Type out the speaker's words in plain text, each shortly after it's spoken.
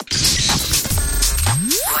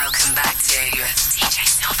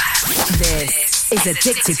is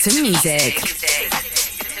addicted to music.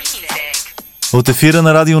 От ефира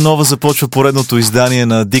на Радио Нова започва поредното издание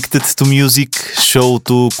на Addicted to Music,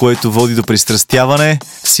 шоуто, което води до пристрастяване.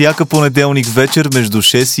 Всяка понеделник вечер между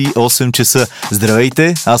 6 и 8 часа.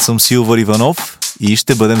 Здравейте, аз съм Силвър Иванов и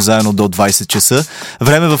ще бъдем заедно до 20 часа.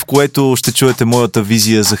 Време, в което ще чуете моята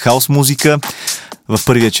визия за хаус музика. В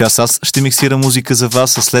първия час аз ще миксирам музика за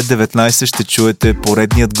вас, а след 19 ще чуете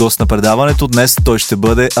поредният гост на предаването. Днес той ще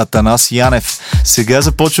бъде Атанас Янев. Сега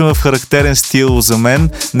започваме в характерен стил за мен.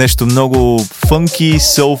 Нещо много фънки,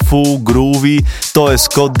 soulful, groovy. Той е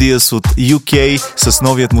Скот Диас от UK с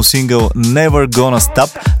новият му сингъл Never Gonna Stop.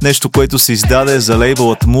 Нещо, което се издаде за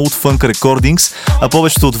лейбълът Mood Funk Recordings. А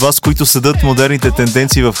повечето от вас, които съдат модерните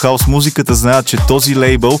тенденции в хаус музиката, знаят, че този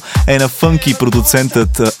лейбъл е на фънки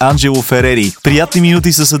продуцентът Анджело Ферери. Приятни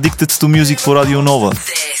минути с Addicted to Music по Радио Нова.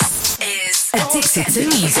 Addicted to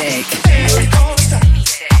music.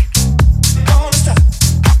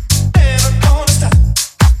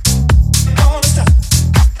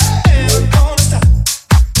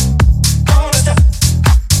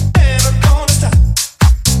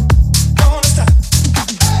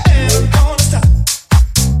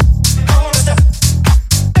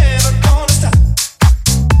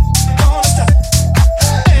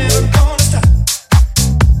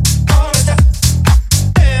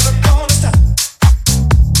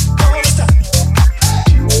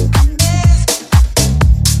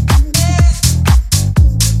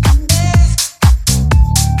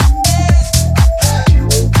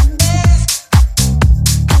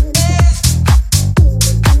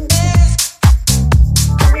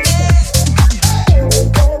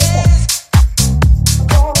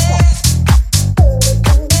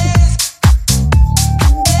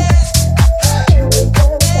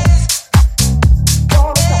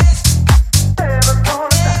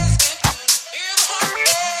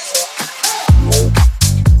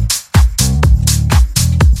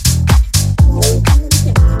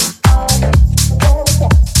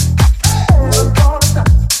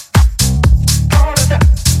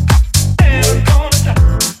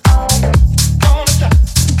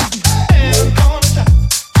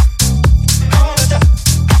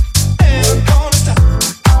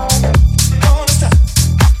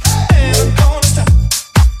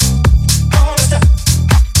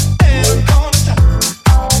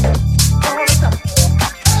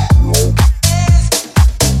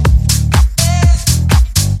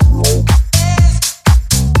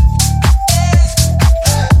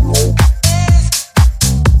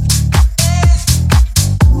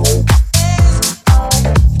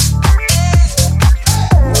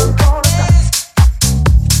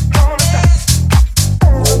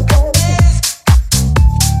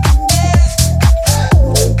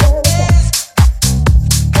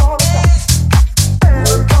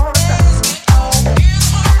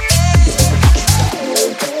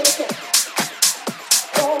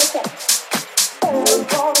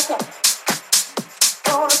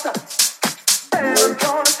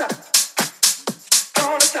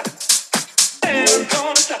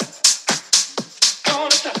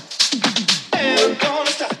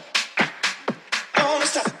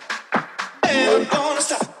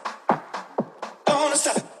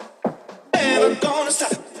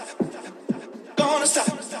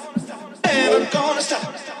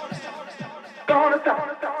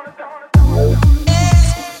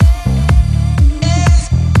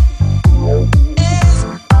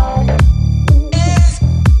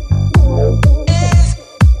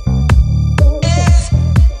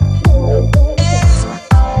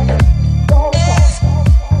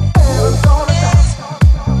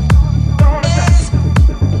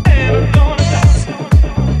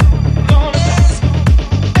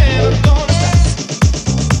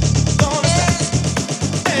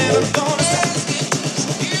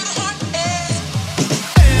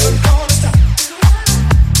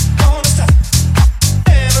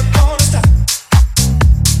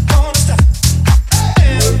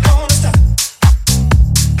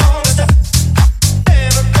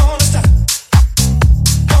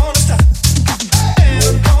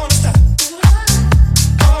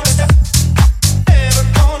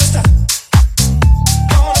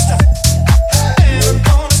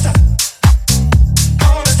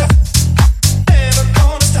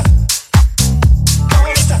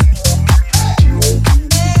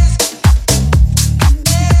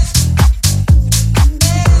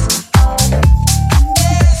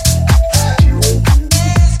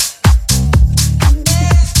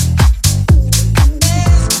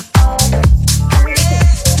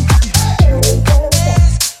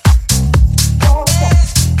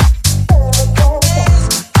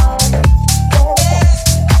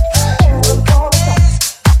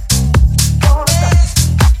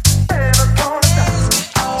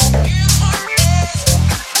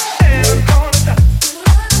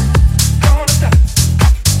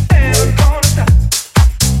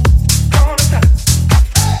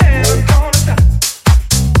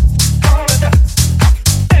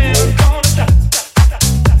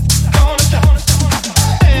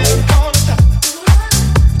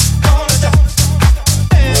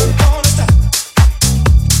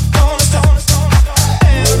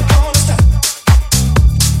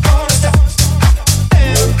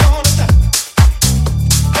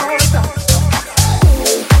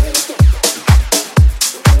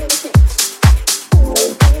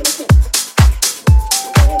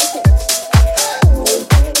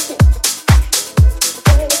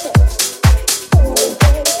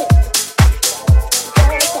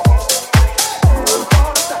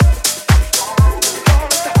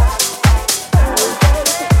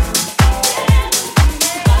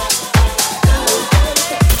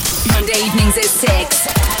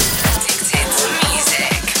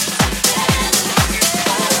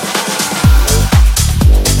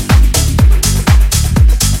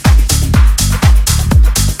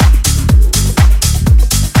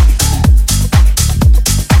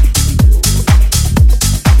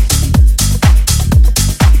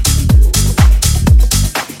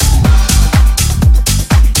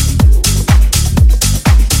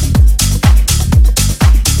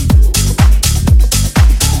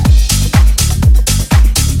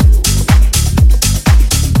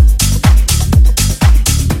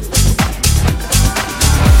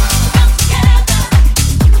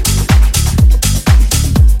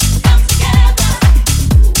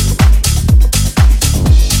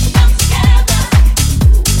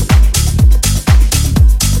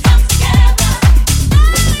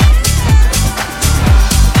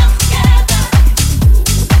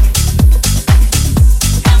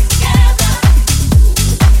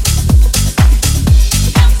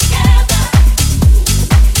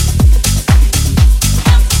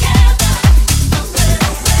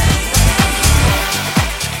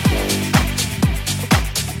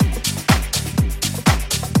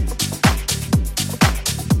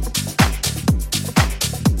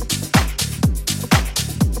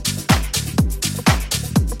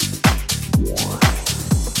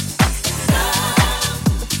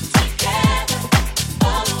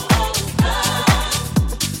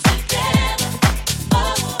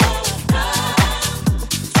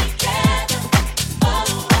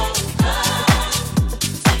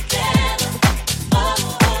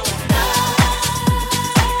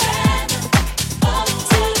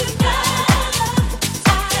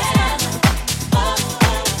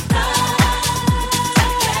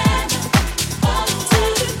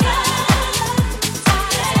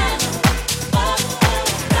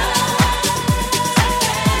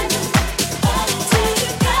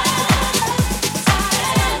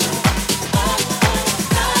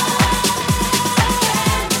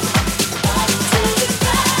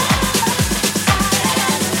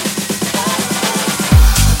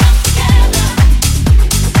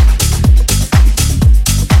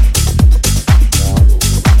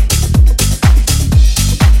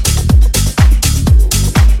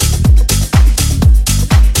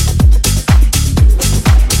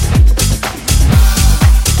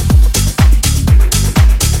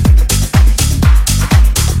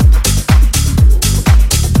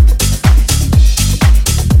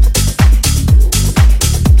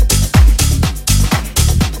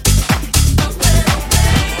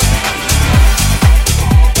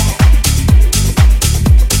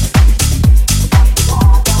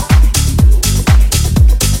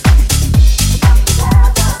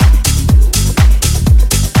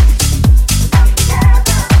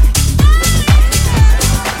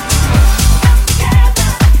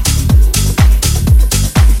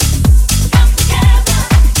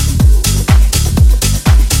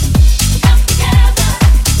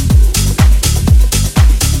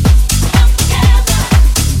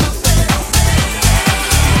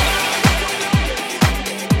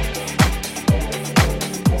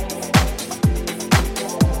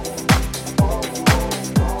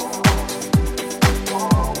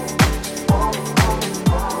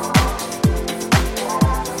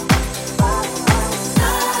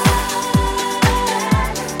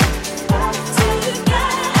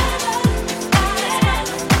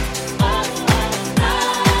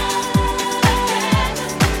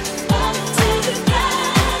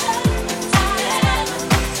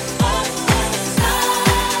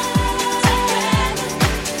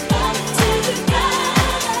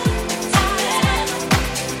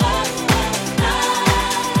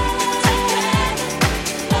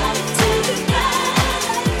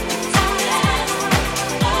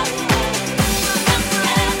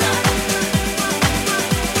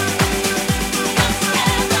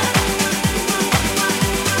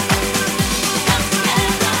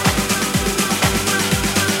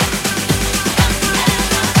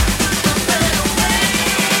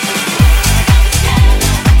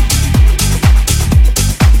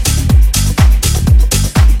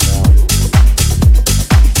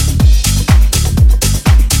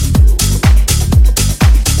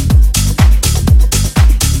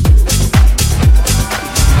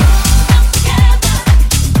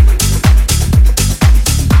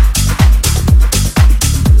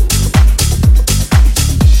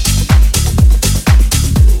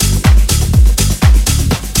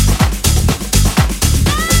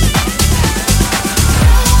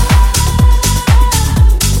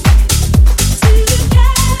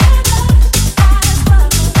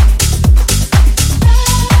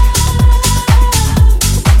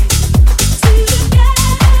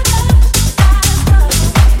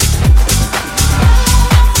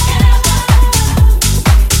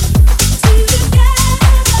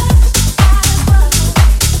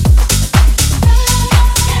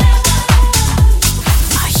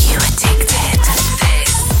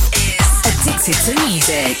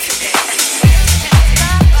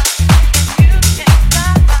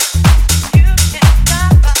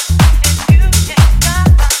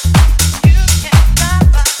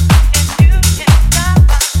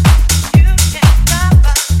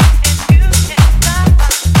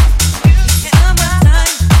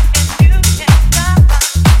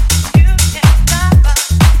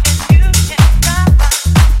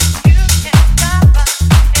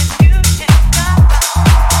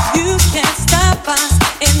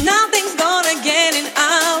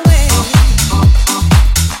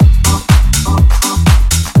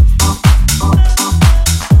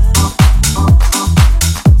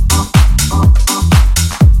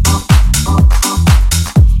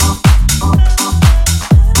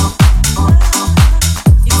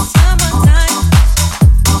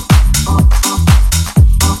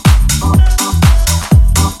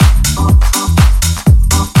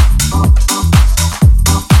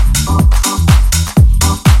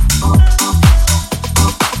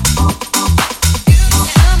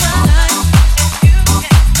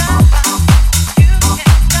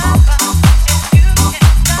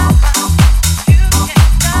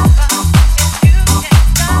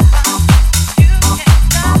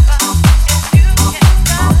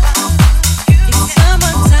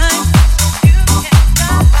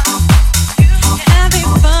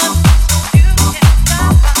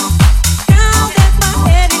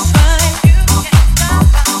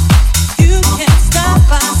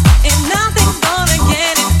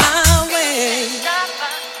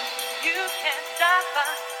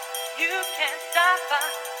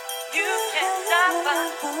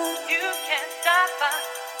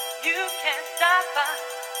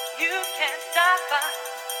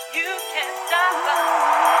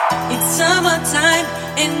 It's summertime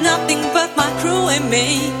and nothing but my crew and me,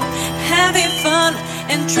 having fun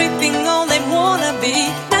and tripping all they wanna be.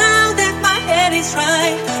 Now that my head is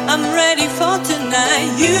right, I'm ready for tonight.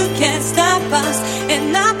 You can't stop us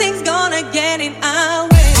and nothing's gonna get in our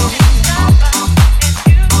way.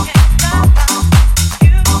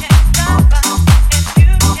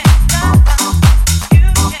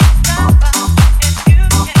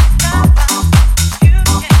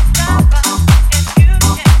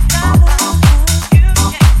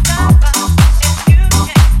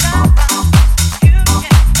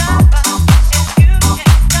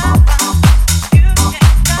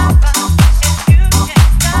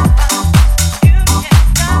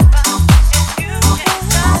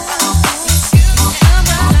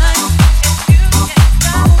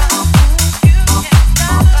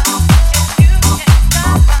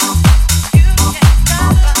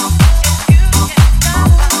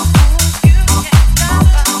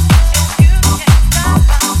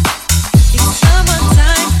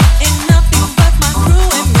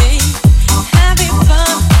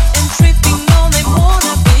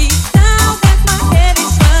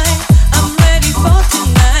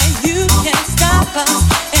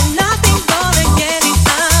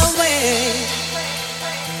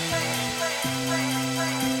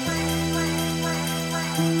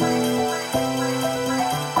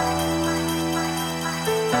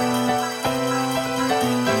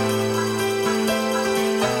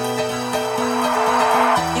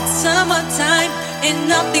 Summertime and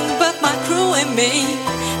nothing but my crew and me,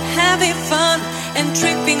 having fun and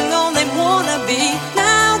tripping all they wanna be.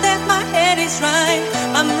 Now that my head is right,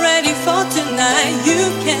 I'm ready for tonight. You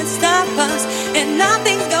can't stop us and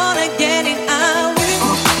nothing's gonna get in our way.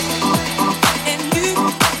 And you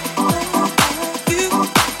and you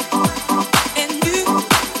and you.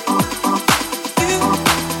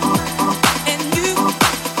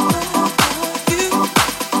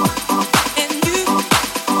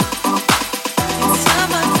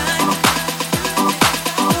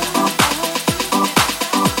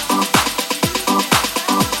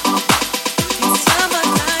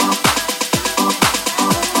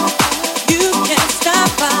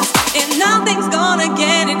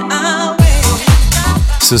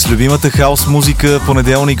 С любимата хаус музика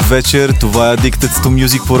понеделник вечер, това е Addicted to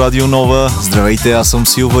Music по Радио Нова. Здравейте, аз съм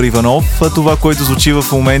Силвър Иванов, а това, което звучи в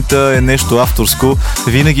момента е нещо авторско.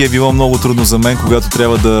 Винаги е било много трудно за мен, когато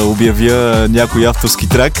трябва да обявя някой авторски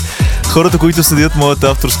трак. Хората, които следят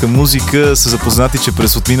моята авторска музика, са запознати, че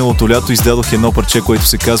през отминалото лято издадох едно парче, което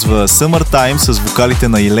се казва Summertime с вокалите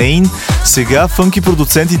на Елейн. Сега фънки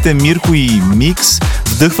продуцентите Мирко и Микс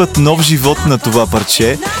вдъхват нов живот на това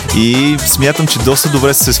парче и смятам, че доста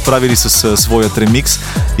добре са се справили с своят ремикс.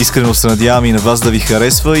 Искрено се надявам и на вас да ви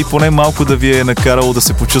харесва и поне малко да ви е накарало да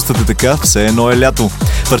се почувствате така, все едно е лято.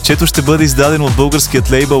 Парчето ще бъде издадено от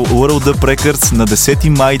българският лейбъл World Up Records на 10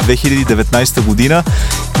 май 2019 година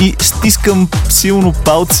и стискам силно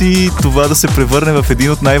палци това да се превърне в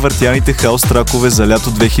един от най-въртяните хаус тракове за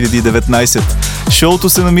лято 2019. Шоуто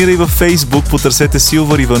се намира и във Facebook, потърсете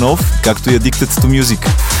Силвър Иванов, както и Addicted to Music.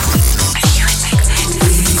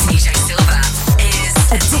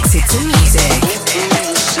 Addicted to music.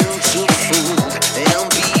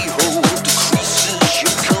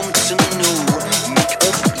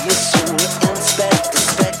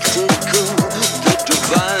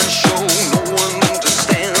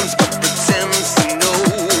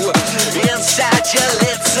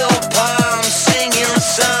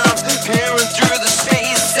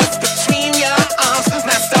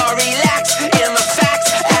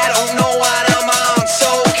 I don't know.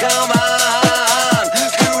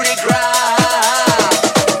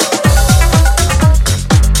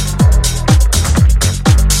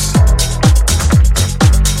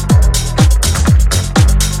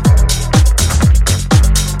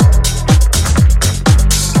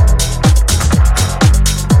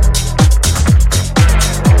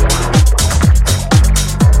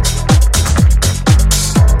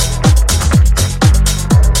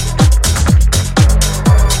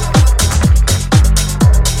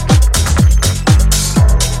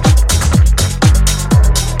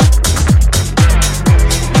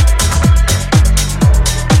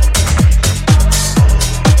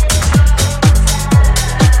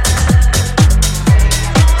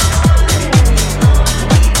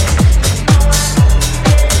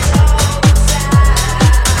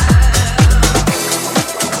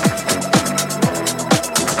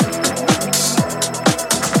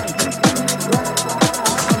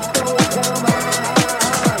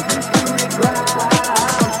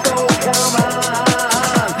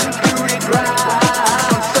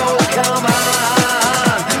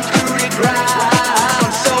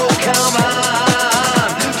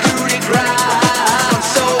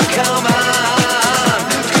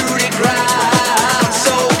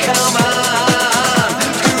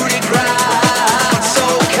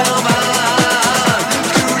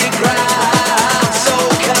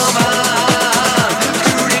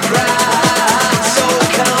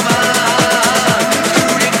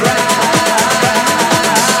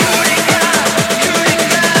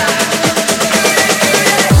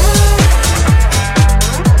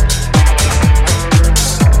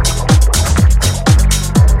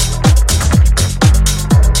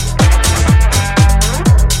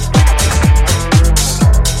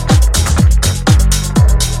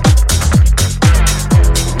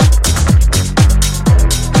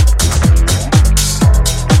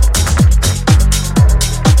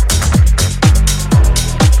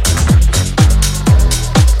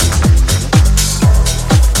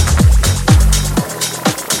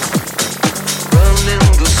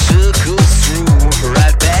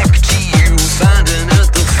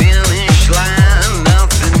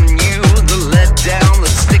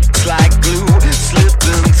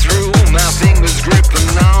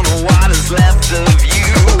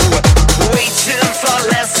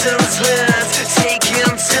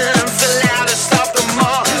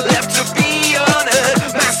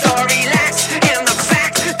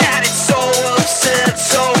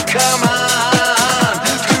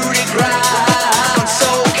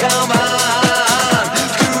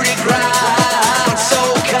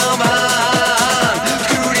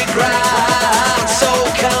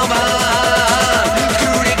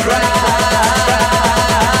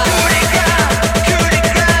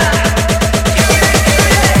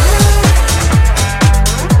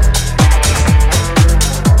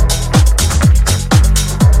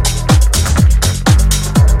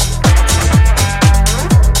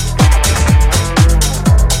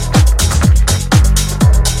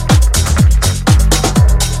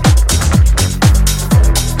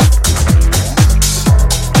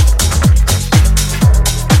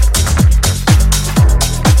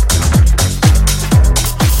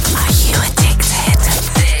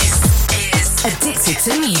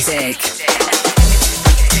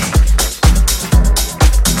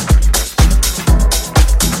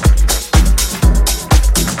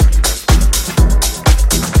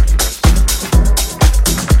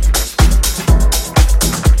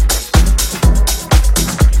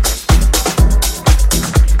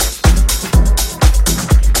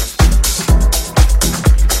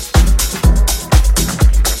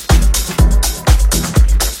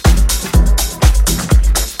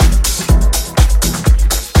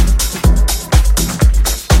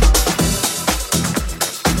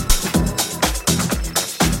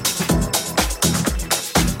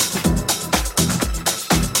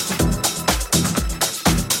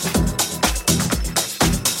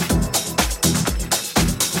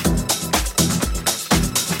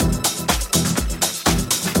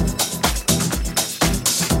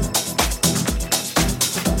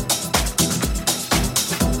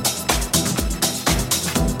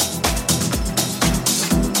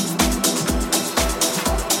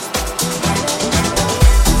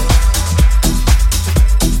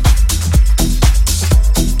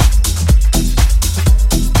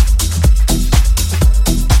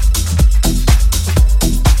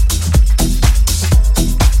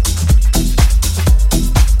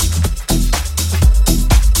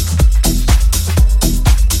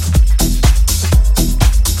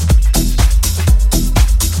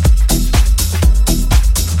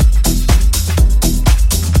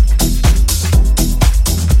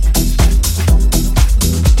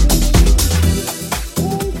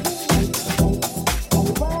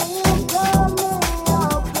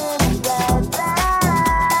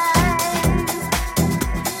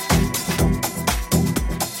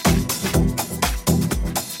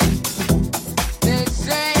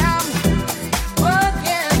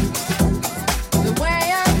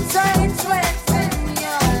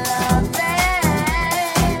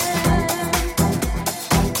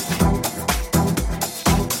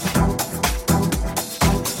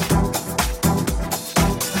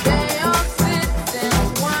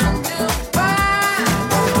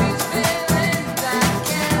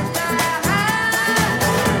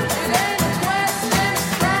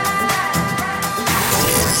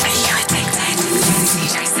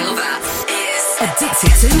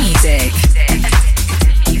 Addicted to music.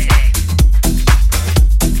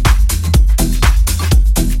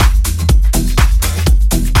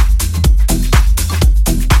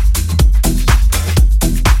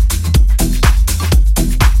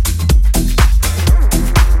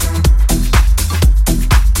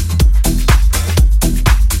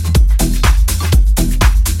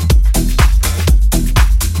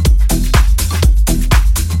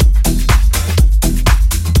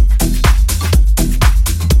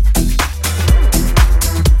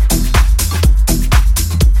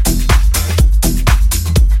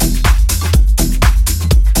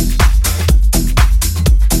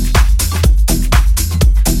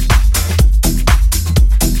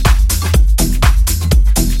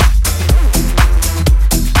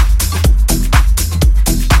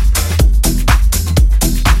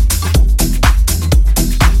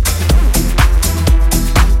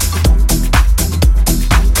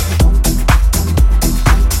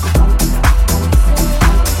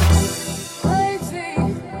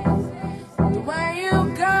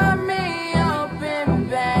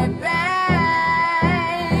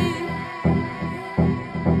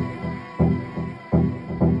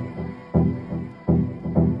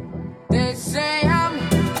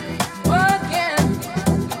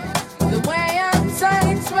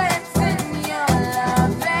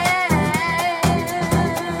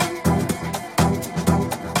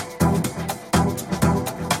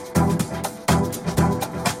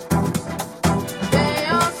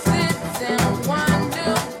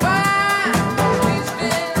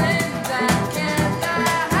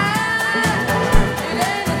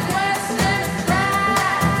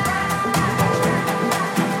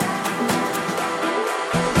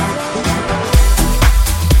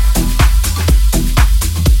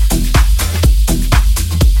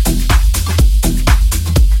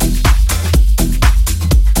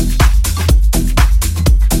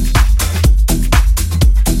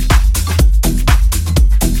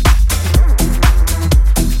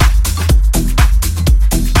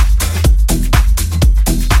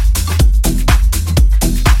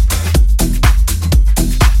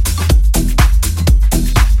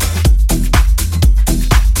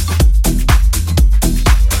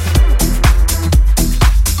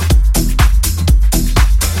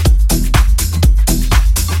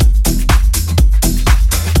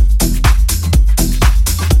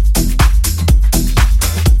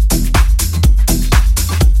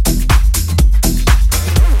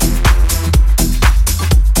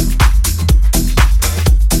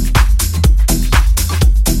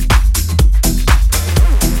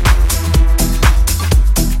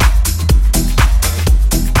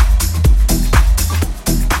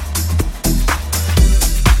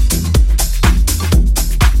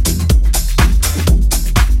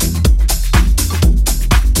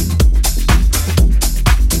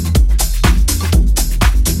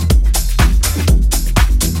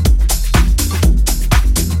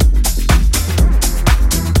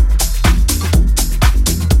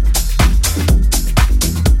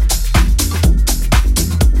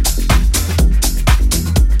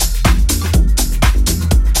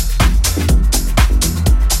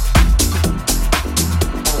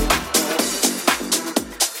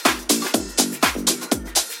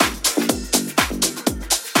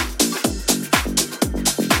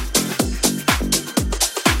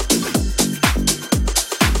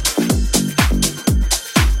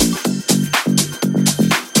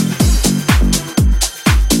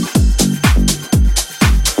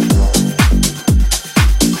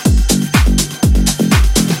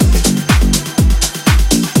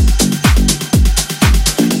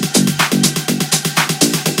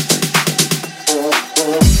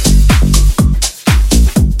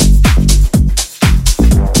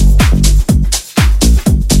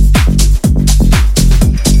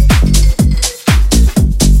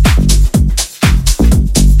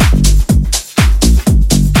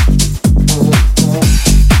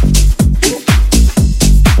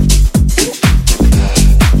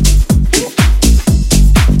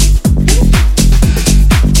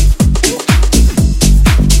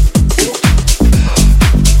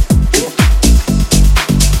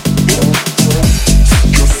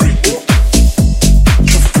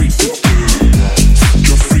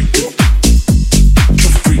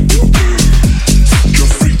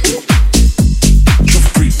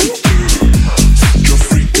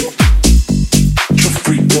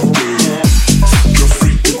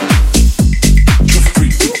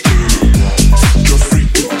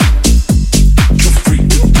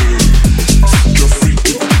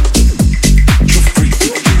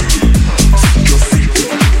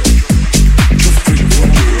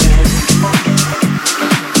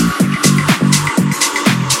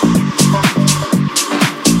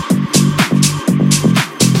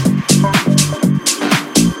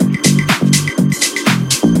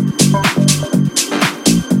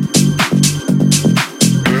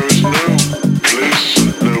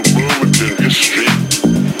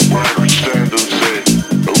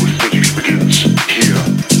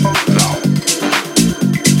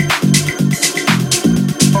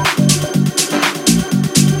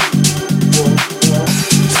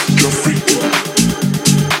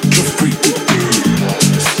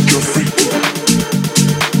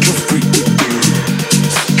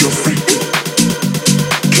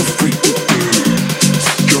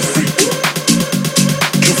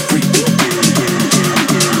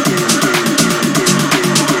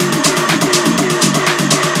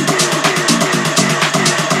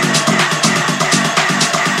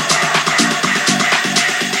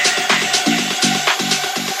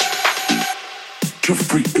 your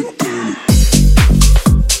freaking belly.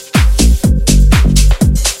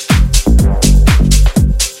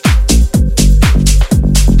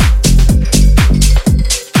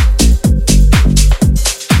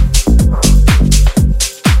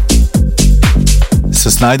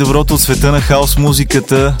 С най-доброто от света на хаос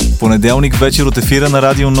музиката, понеделник вечер от ефира на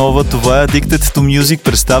Радио Нова, това е Addicted to Music,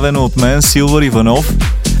 представено от мен, Силвър Иванов.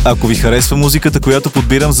 Ако ви харесва музиката, която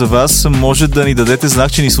подбирам за вас, може да ни дадете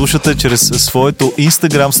знак, че ни слушате чрез своето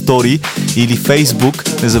Instagram Story или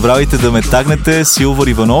Facebook. Не забравяйте да ме тагнете Силвър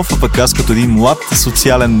Иванов, а пък аз като един млад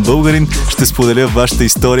социален българин ще споделя вашата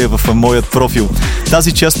история в моят профил.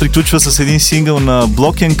 Тази част приключва с един сингъл на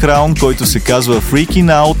Block and Crown, който се казва Freaking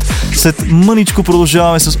Out. След мъничко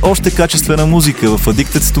продължаваме с още качествена музика в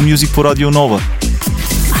Addicted to Music по Радио Нова.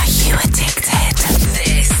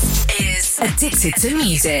 Addicted to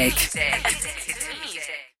music.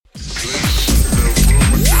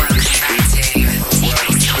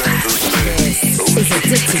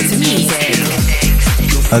 Addicted to music.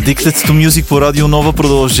 Addicted to Music по Радио Нова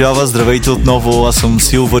продължава. Здравейте отново, аз съм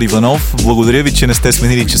Силвър Иванов. Благодаря ви, че не сте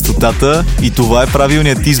сменили честотата и това е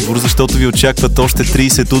правилният избор, защото ви очакват още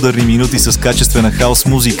 30 ударни минути с качествена хаос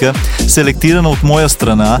музика, селектирана от моя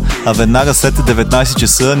страна, а веднага след 19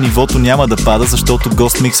 часа нивото няма да пада, защото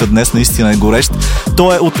гост миксът днес наистина е горещ.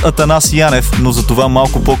 Той е от Атанас Янев, но за това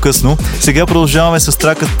малко по-късно. Сега продължаваме с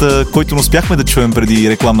тракът, който не успяхме да чуем преди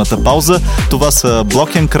рекламната пауза. Това са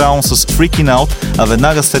Block and Crown с Freaking Out, а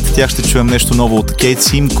веднага след тях ще чуем нещо ново от Кейт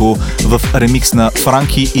Симко в ремикс на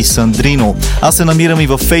Франки и Сандрино. Аз се намирам и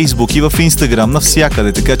във Facebook, и в Instagram,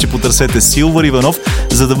 навсякъде, така че потърсете Силвър Иванов,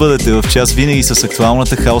 за да бъдете в час винаги с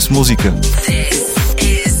актуалната хаос музика.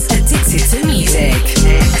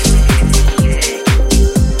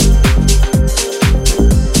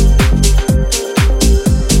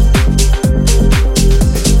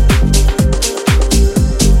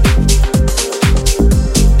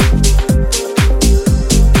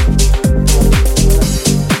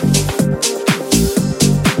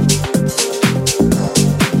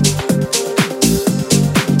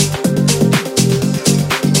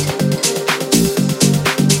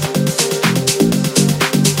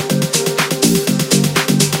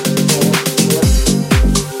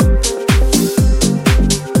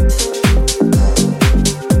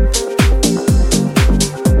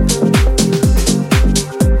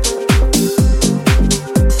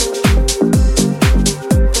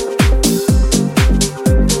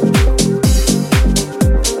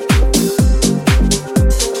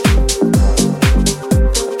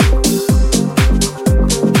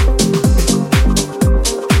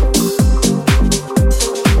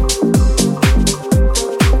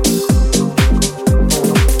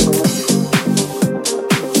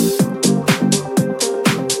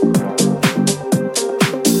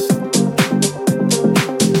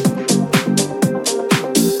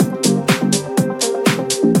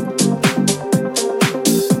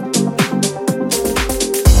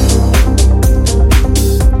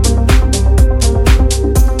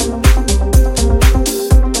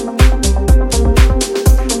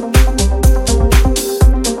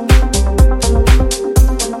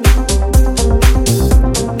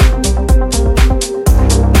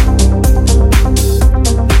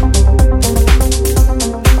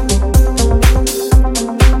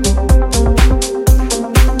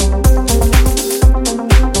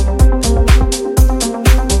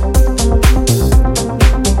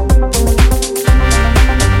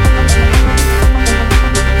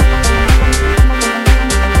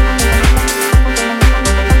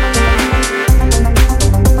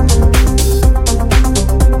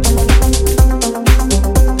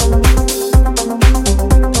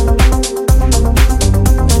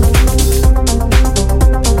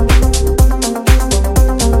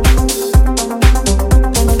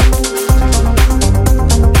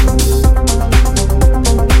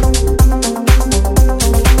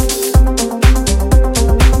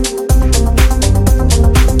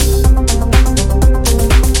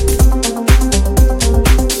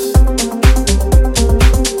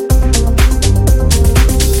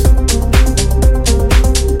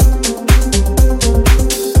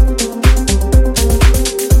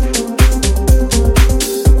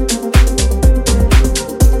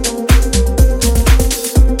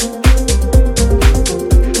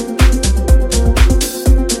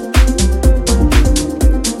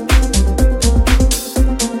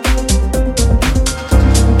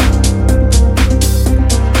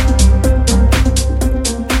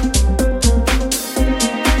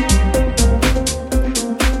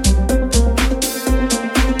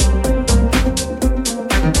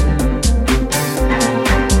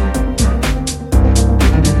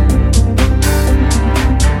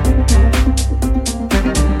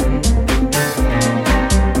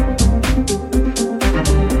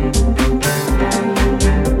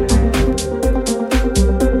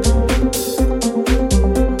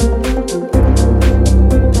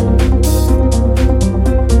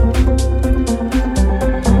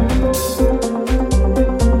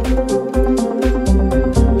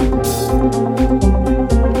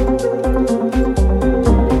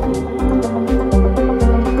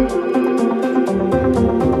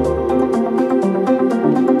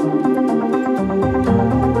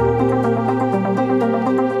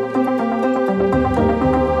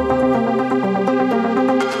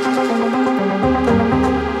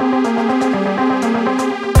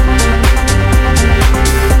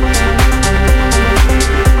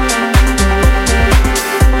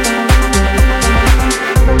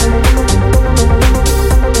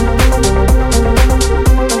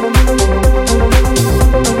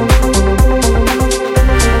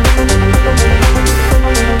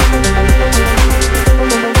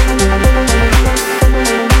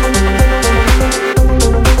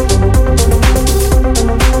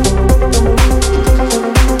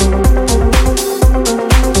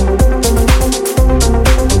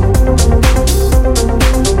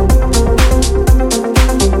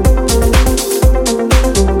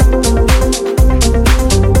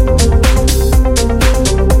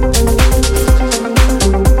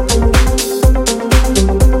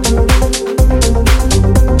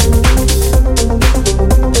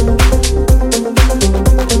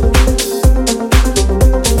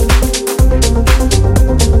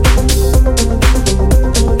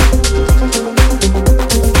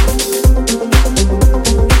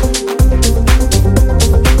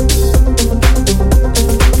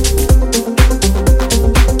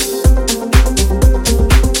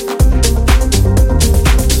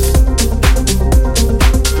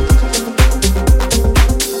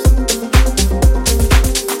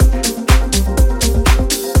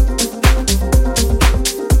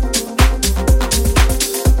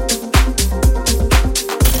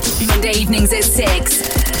 Weekday evenings at 6.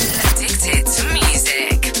 Addicted to music.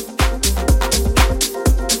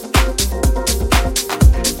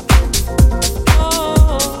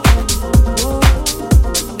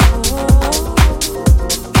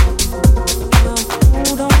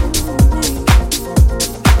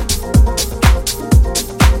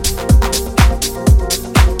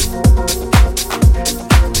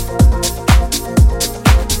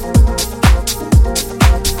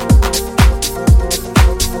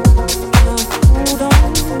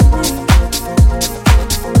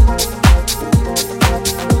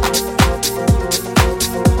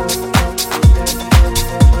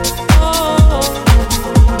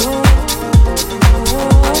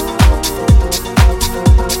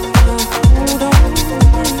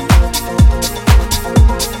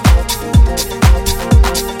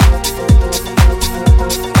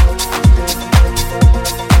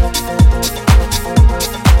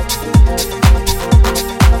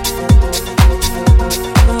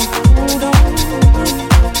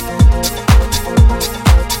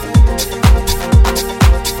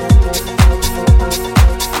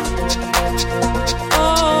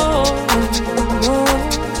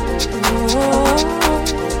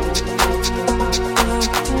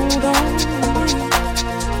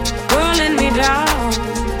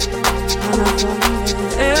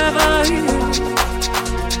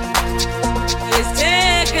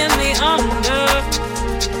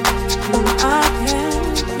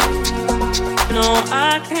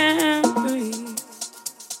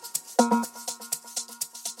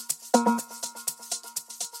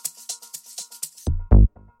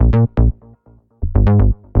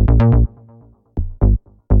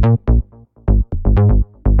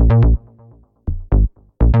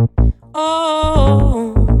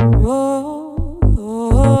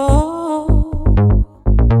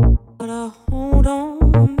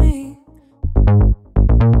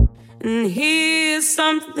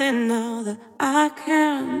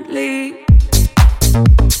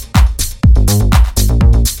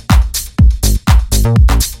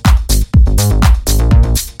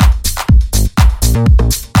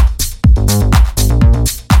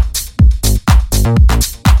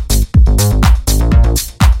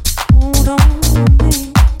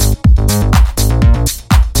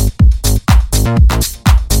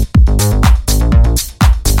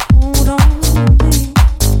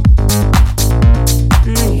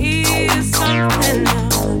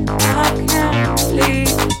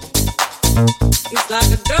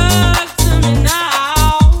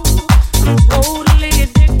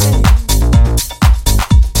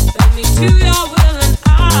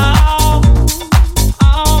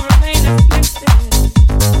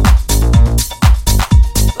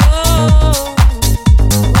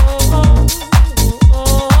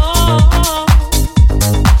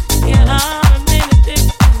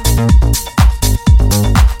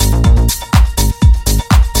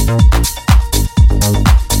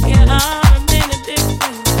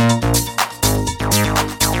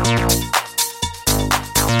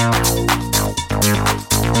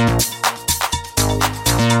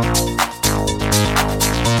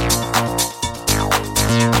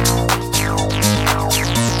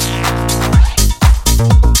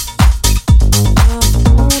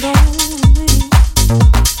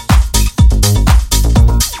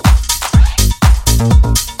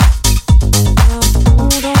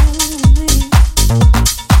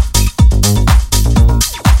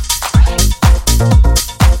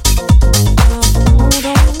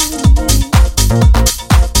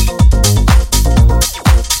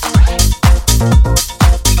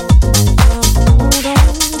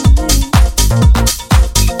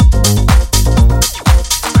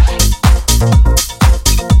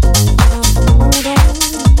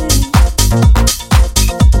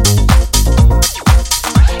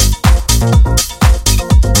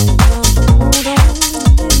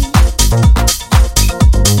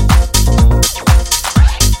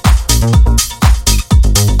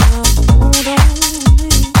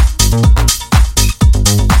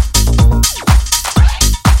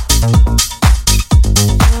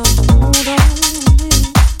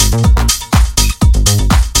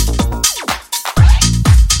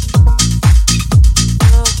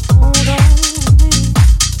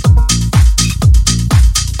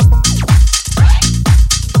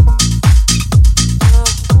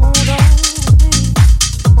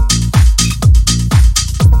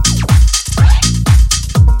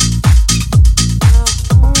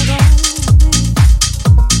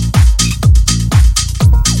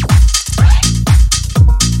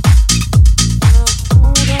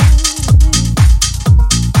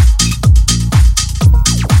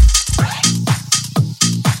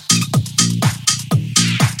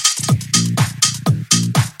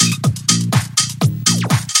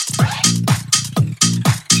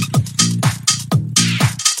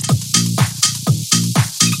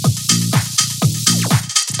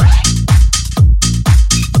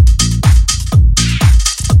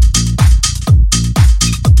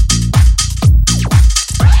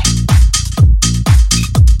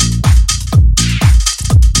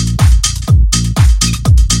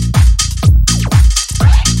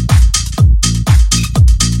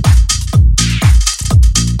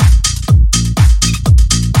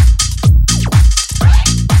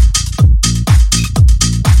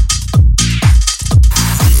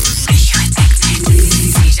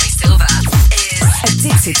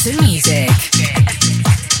 Addicted to music.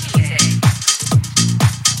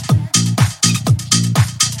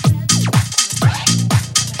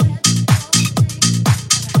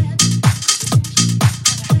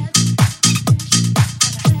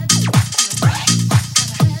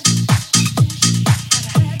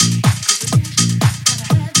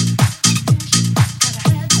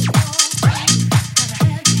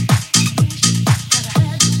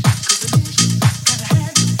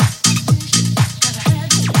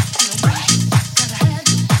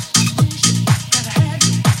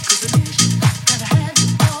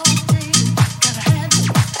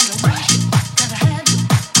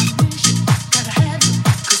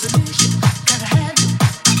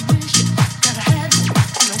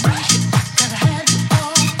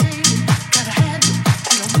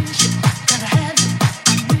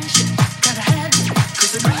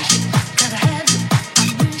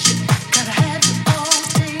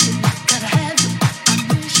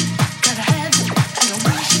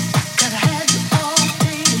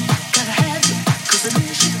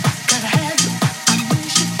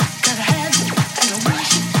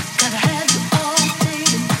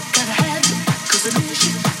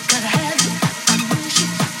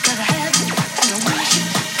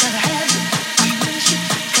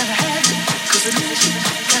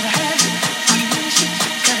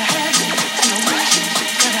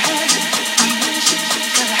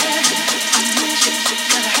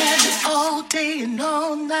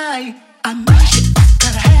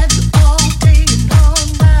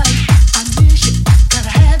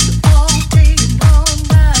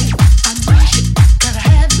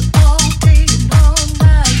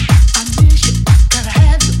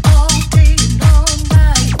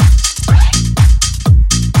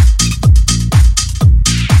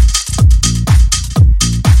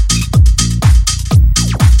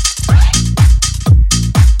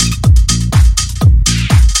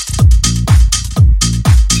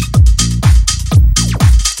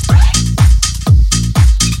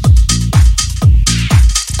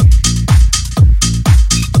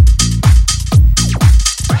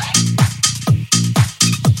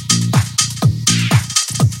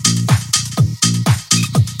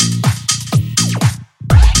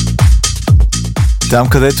 Там,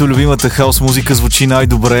 където любимата хаус музика звучи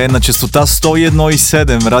най-добре, на честота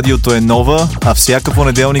 101.7 радиото е Нова, а всяка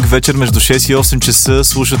понеделник вечер между 6 и 8 часа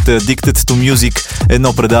слушате Addicted to Music,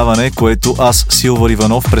 едно предаване, което аз, Силвър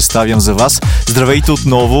Иванов, представям за вас. Здравейте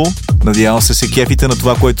отново! Надявам се кефите на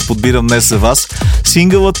това, което подбирам днес за вас.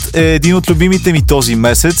 Сингълът е един от любимите ми този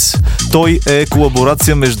месец. Той е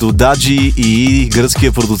колаборация между Даджи и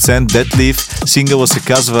гръцкия продуцент Deadleaf. Сингълът се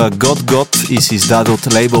казва God God и се издаде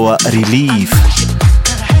от лейбъла Relief.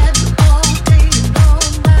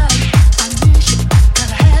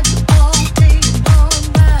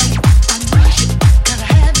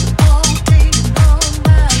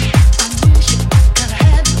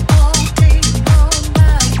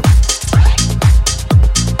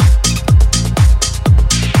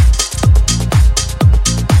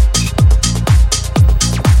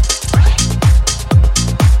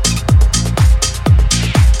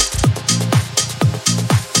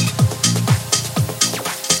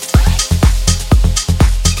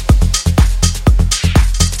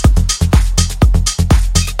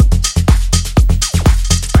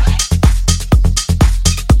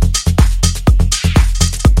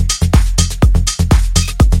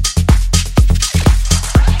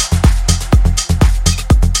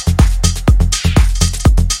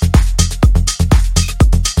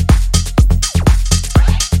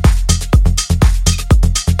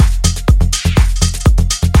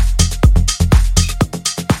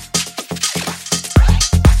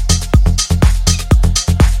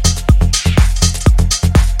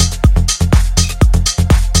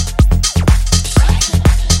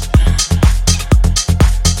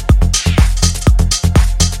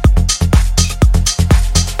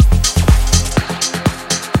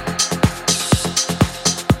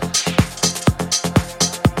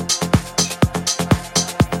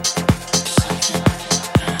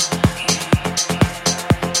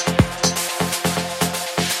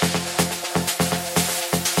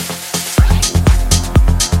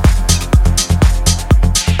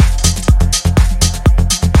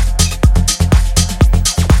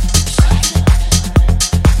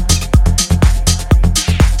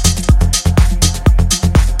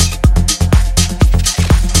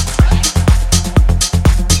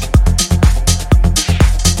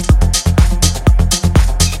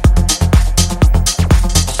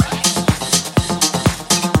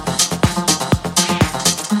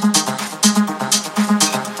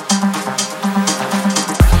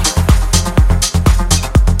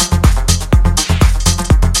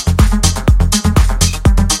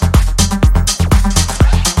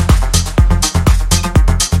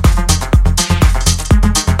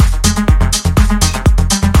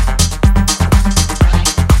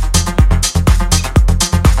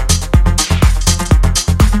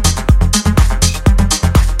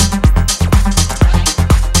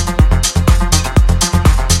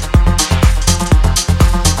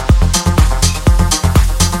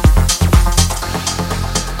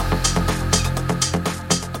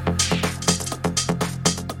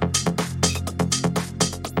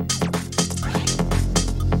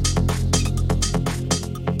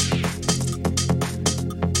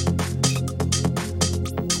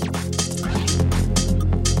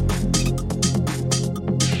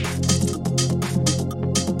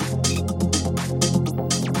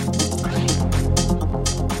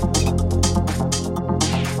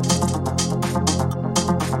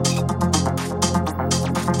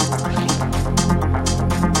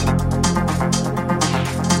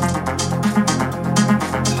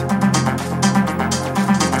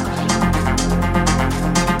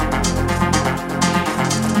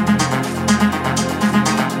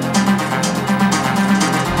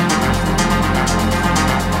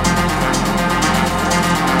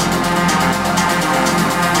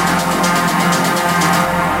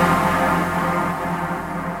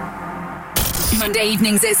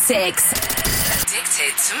 evenings at 6.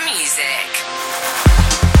 Addicted to music.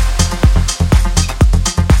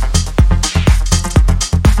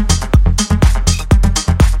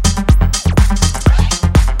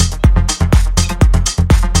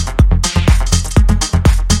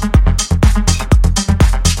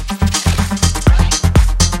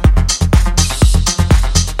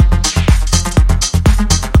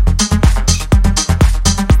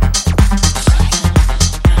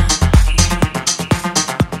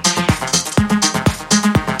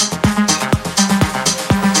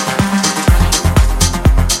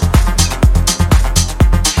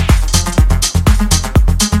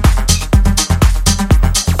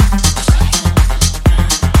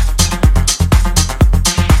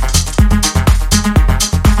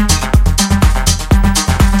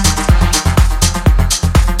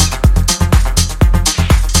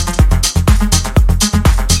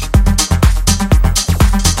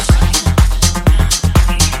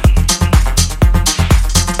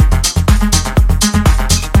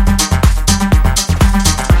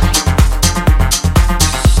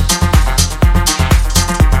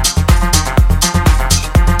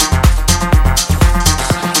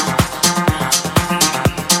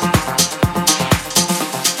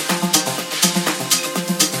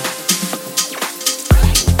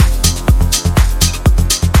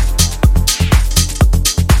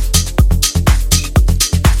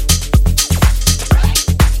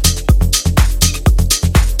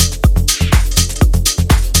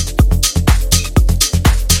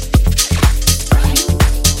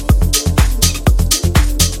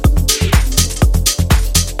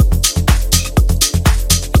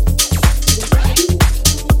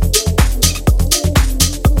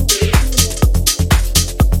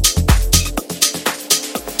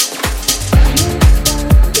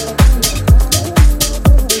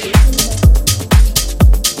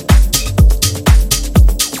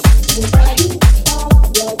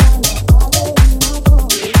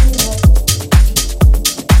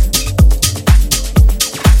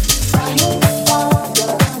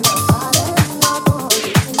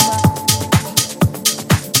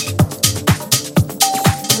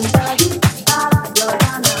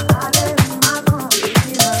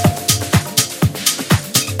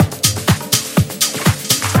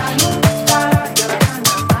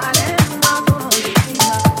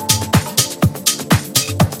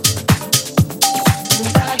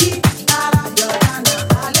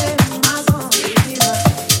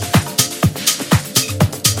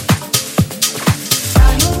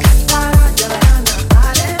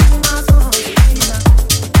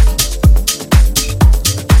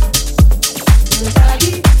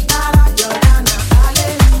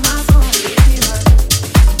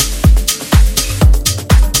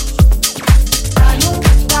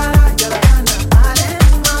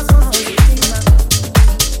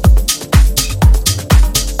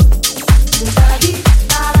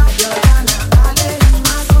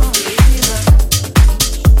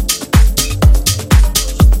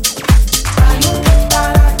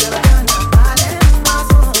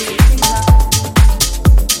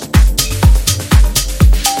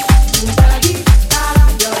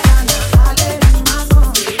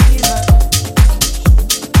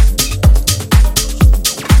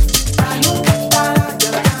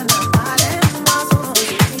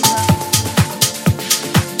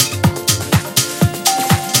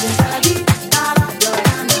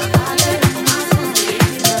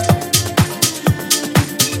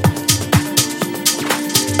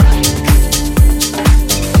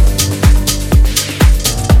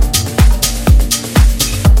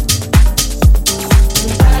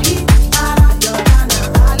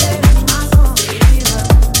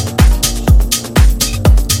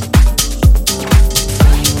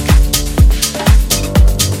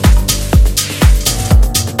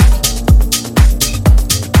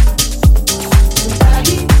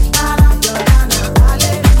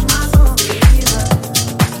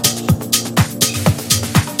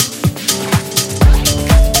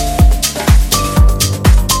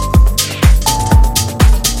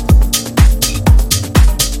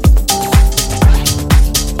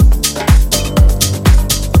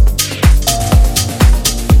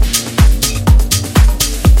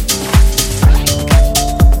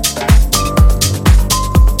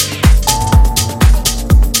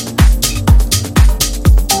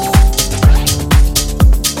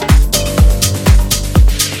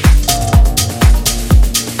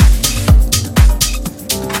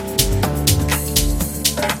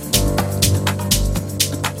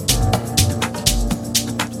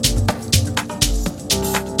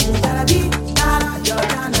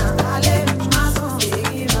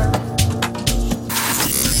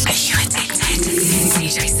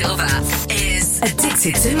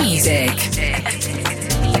 Addicted to music.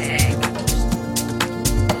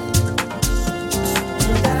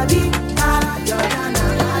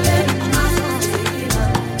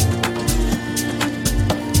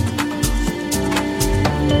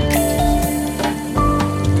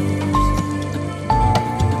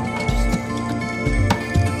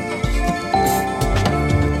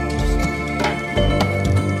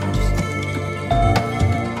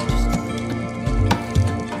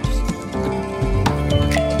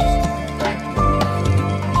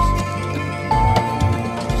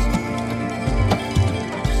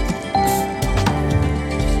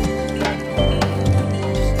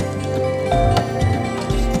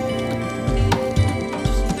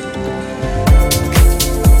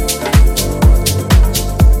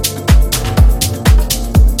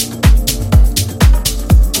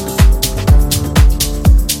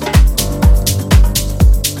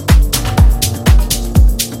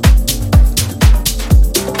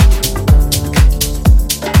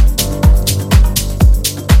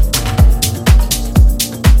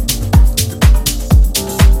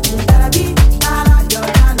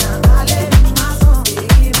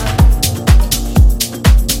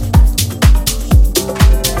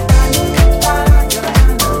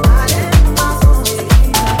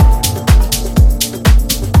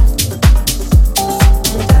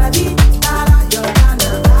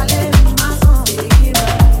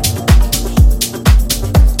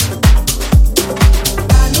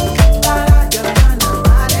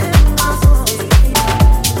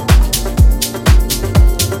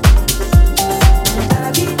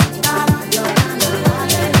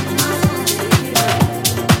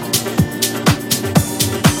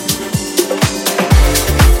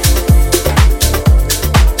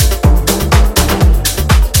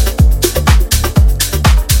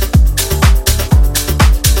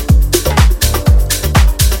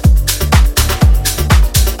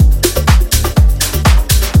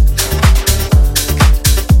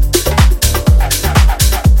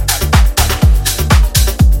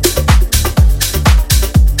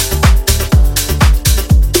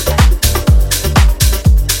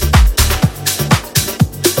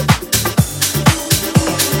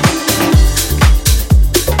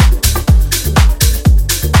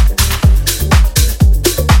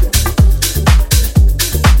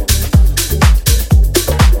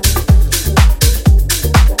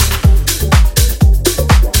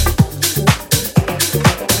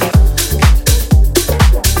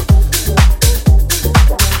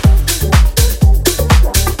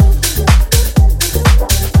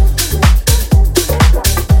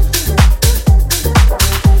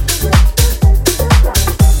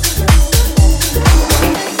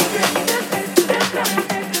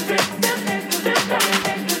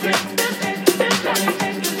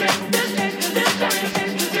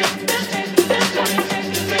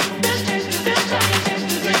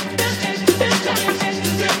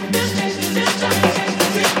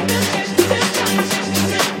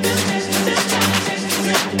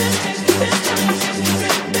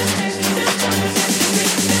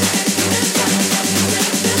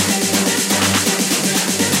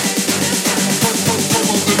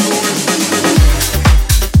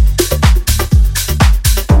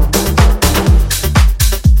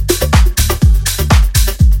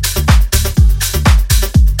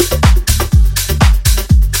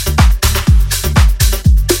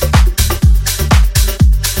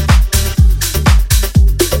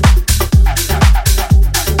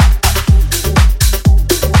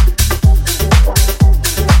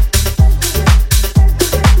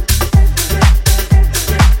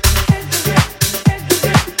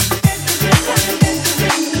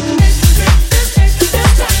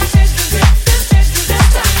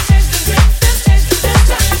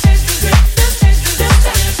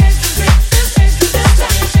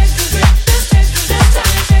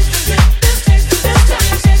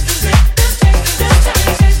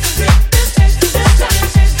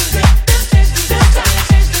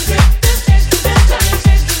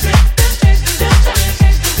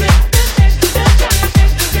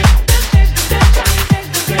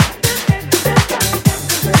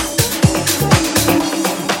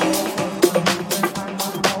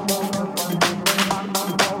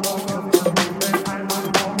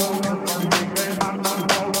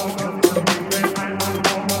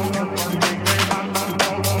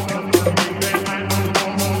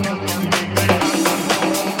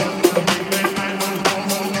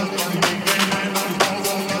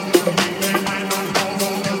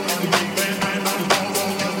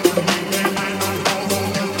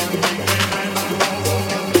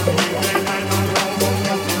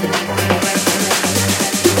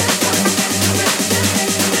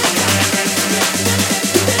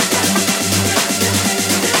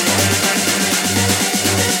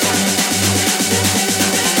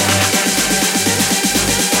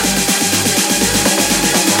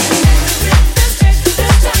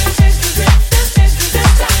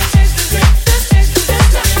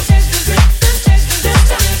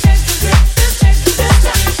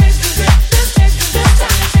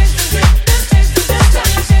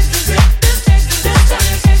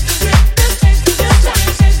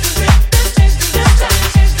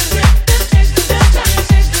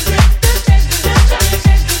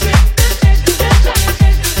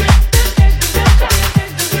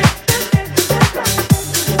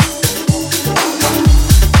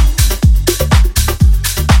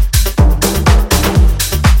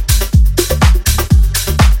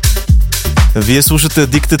 Вие слушате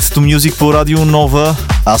Addicted to Music по Радио Нова.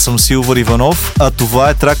 Аз съм Силвър Иванов, а това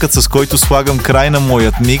е тракът, с който слагам край на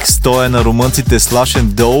моят микс. Той е на румънците Slash and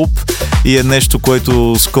Dope и е нещо,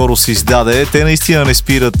 което скоро се издаде. Те наистина не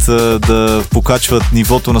спират да покачват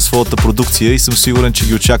нивото на своята продукция и съм сигурен, че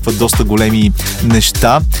ги очакват доста големи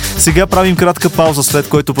неща. Сега правим кратка пауза, след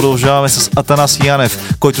което продължаваме с Атанас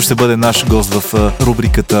Янев, който ще бъде наш гост в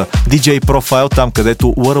рубриката DJ Profile, там където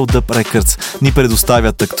World Up Records ни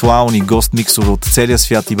предоставят актуални гост миксове от целия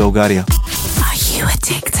свят и България. Are you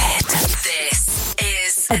addicted? This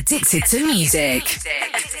is Addicted to Music.